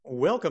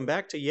Welcome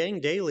back to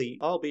Yang Daily.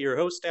 I'll be your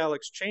host,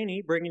 Alex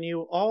Cheney, bringing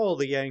you all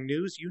the Yang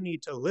news you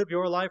need to live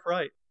your life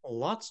right.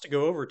 Lots to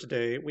go over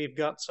today. We've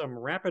got some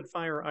rapid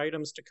fire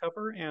items to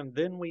cover, and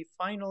then we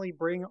finally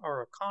bring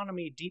our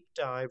economy deep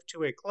dive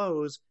to a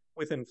close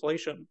with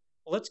inflation.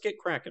 Let's get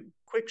cracking.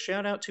 Quick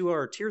shout out to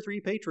our Tier 3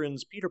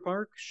 patrons, Peter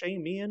Park, Shay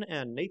Meehan,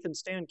 and Nathan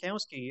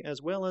Stankowski,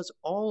 as well as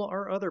all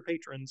our other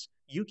patrons.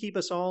 You keep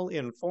us all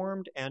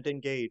informed and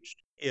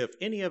engaged. If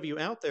any of you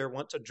out there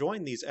want to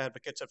join these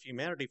advocates of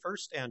humanity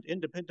first and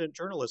independent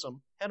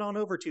journalism, head on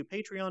over to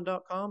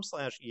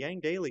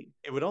patreon.com/yangdaily.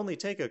 It would only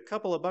take a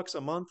couple of bucks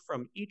a month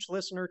from each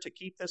listener to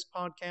keep this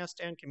podcast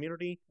and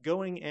community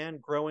going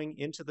and growing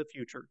into the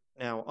future.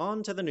 Now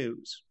on to the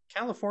news.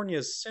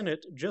 California's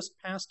Senate just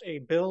passed a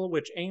bill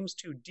which aims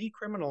to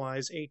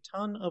decriminalize a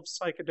ton of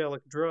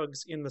psychedelic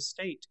drugs in the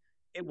state.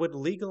 It would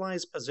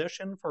legalize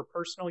possession for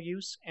personal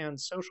use and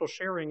social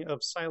sharing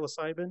of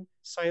psilocybin,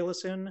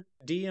 psilocin,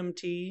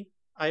 DMT,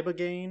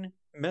 ibogaine,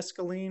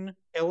 mescaline,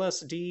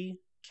 LSD,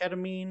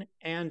 ketamine,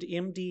 and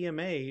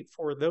MDMA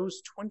for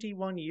those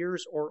 21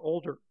 years or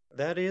older.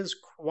 That is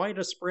quite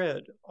a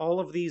spread. All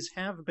of these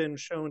have been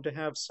shown to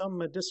have some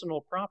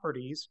medicinal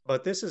properties,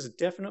 but this is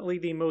definitely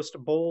the most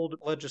bold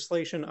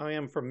legislation I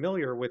am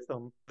familiar with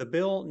them. The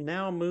bill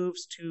now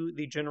moves to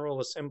the General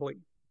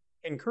Assembly.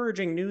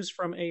 Encouraging news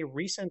from a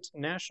recent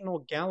National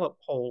Gallup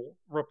poll,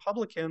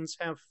 Republicans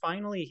have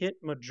finally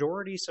hit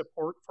majority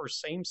support for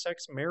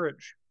same-sex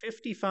marriage.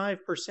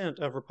 55%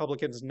 of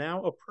Republicans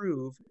now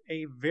approve,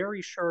 a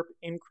very sharp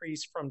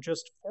increase from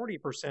just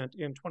 40%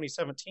 in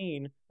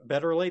 2017.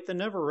 Better late than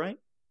never, right?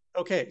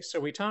 Okay, so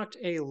we talked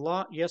a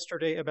lot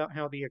yesterday about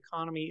how the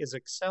economy is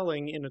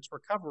excelling in its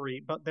recovery,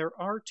 but there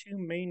are two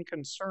main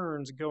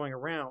concerns going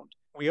around.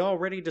 We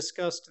already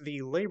discussed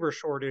the labor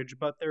shortage,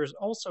 but there's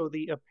also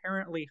the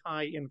apparently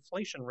high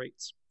inflation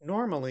rates.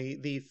 Normally,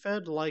 the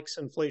Fed likes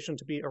inflation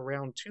to be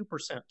around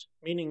 2%,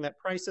 meaning that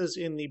prices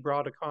in the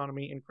broad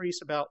economy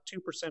increase about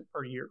 2%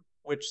 per year,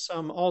 which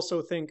some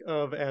also think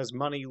of as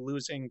money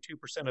losing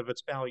 2% of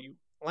its value.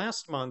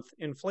 Last month,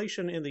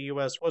 inflation in the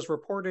US was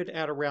reported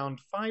at around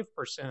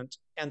 5%,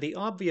 and the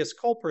obvious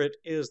culprit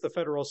is the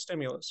federal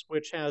stimulus,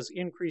 which has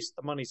increased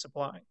the money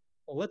supply.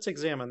 Let's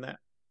examine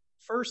that.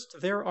 First,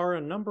 there are a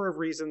number of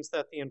reasons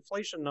that the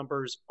inflation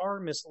numbers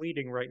are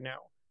misleading right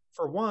now.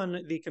 For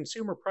one, the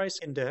Consumer Price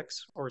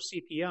Index, or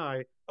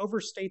CPI,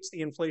 overstates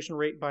the inflation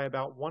rate by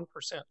about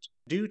 1%,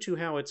 due to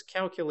how it's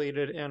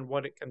calculated and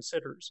what it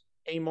considers.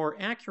 A more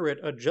accurate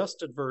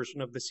adjusted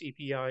version of the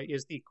CPI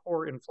is the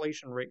core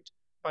inflation rate.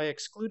 By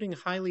excluding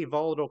highly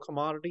volatile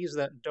commodities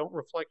that don't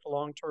reflect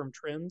long-term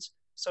trends,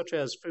 such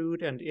as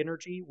food and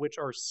energy, which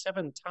are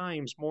 7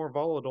 times more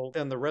volatile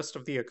than the rest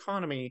of the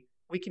economy,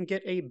 we can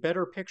get a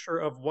better picture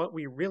of what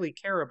we really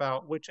care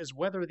about, which is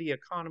whether the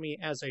economy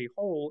as a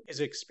whole is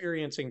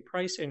experiencing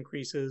price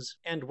increases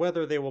and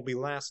whether they will be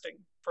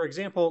lasting. For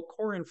example,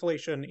 core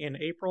inflation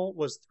in April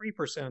was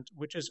 3%,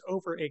 which is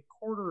over a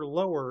quarter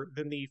lower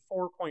than the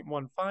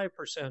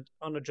 4.15%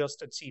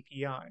 unadjusted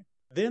CPI.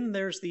 Then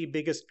there's the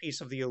biggest piece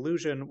of the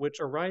illusion, which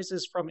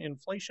arises from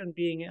inflation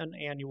being an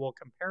annual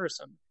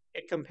comparison.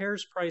 It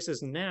compares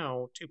prices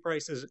now to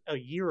prices a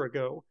year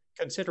ago,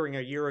 considering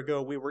a year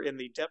ago we were in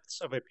the depths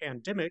of a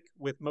pandemic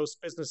with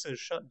most businesses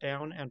shut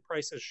down and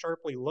prices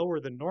sharply lower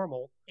than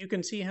normal. You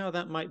can see how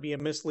that might be a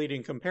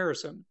misleading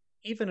comparison.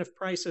 Even if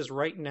prices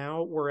right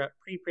now were at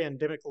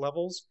pre-pandemic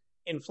levels,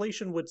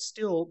 inflation would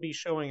still be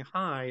showing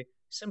high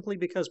simply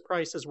because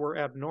prices were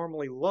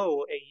abnormally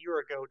low a year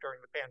ago during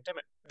the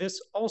pandemic.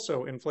 This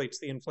also inflates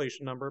the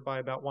inflation number by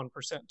about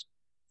 1%.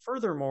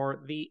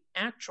 Furthermore, the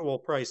actual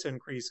price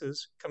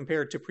increases,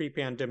 compared to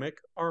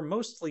pre-pandemic, are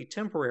mostly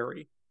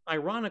temporary.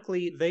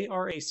 Ironically, they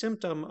are a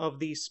symptom of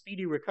the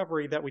speedy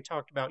recovery that we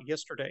talked about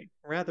yesterday,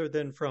 rather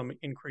than from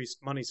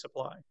increased money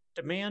supply.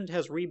 Demand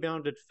has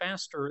rebounded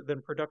faster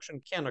than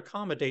production can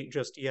accommodate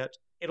just yet.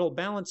 It'll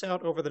balance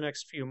out over the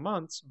next few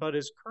months, but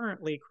is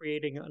currently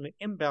creating an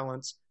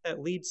imbalance that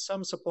leads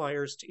some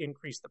suppliers to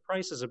increase the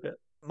prices a bit,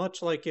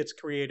 much like it's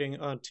creating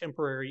a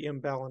temporary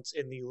imbalance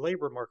in the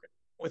labor market.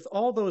 With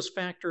all those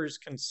factors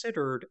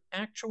considered,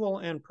 actual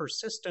and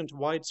persistent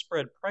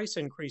widespread price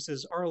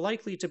increases are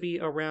likely to be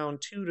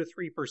around 2 to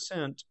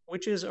 3%,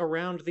 which is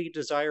around the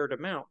desired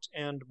amount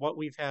and what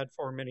we've had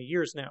for many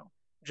years now.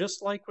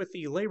 Just like with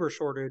the labor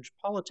shortage,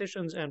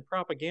 politicians and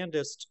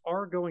propagandists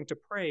are going to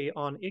prey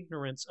on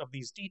ignorance of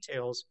these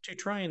details to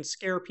try and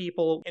scare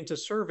people into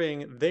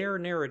serving their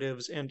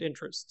narratives and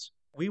interests.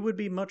 We would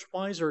be much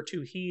wiser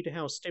to heed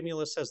how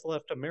stimulus has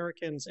left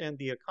Americans and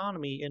the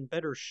economy in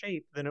better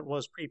shape than it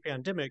was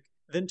pre-pandemic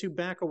than to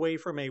back away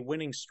from a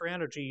winning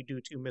strategy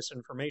due to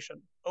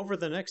misinformation. Over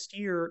the next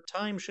year,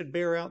 time should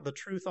bear out the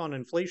truth on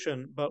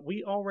inflation, but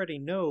we already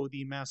know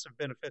the massive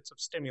benefits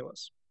of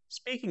stimulus.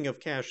 Speaking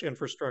of cash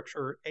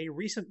infrastructure, a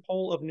recent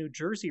poll of New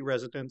Jersey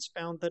residents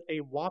found that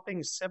a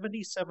whopping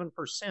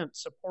 77%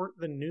 support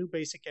the new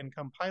basic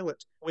income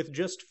pilot, with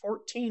just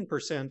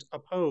 14%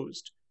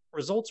 opposed.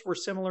 Results were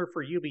similar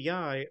for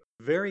UBI.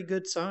 Very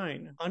good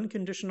sign.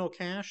 Unconditional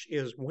cash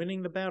is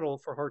winning the battle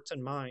for hearts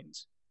and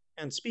minds.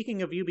 And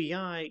speaking of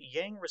UBI,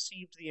 Yang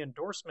received the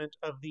endorsement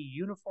of the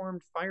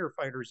Uniformed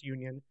Firefighters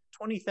Union,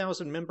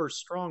 20,000 members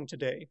strong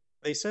today.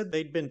 They said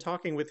they'd been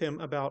talking with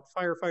him about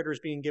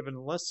firefighters being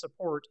given less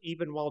support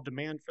even while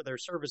demand for their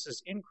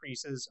services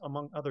increases,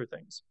 among other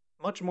things.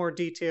 Much more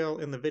detail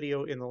in the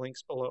video in the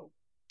links below.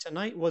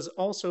 Tonight was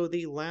also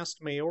the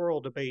last mayoral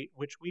debate,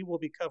 which we will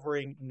be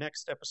covering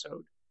next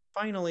episode.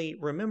 Finally,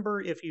 remember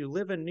if you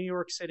live in New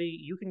York City,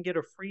 you can get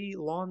a free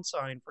lawn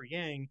sign for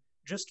Yang.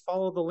 Just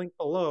follow the link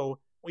below.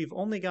 We've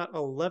only got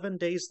 11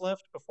 days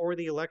left before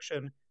the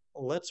election.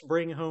 Let's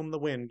bring home the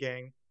win,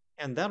 gang.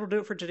 And that'll do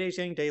it for today's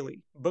Yang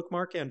Daily.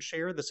 Bookmark and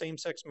share the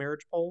same-sex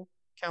marriage poll,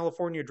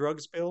 California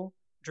drugs bill,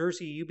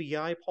 Jersey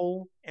UBI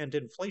poll, and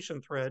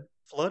inflation thread.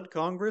 Flood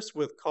Congress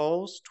with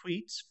calls,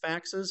 tweets,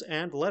 faxes,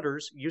 and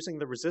letters using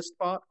the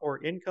ResistBot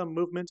or Income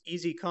Movement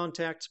easy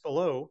contacts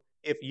below.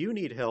 If you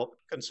need help,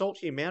 consult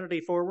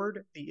Humanity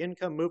Forward, the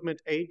Income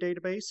Movement Aid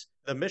Database,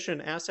 the Mission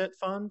Asset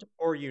Fund,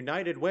 or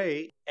United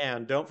Way,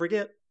 and don't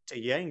forget to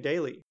Yang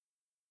Daily.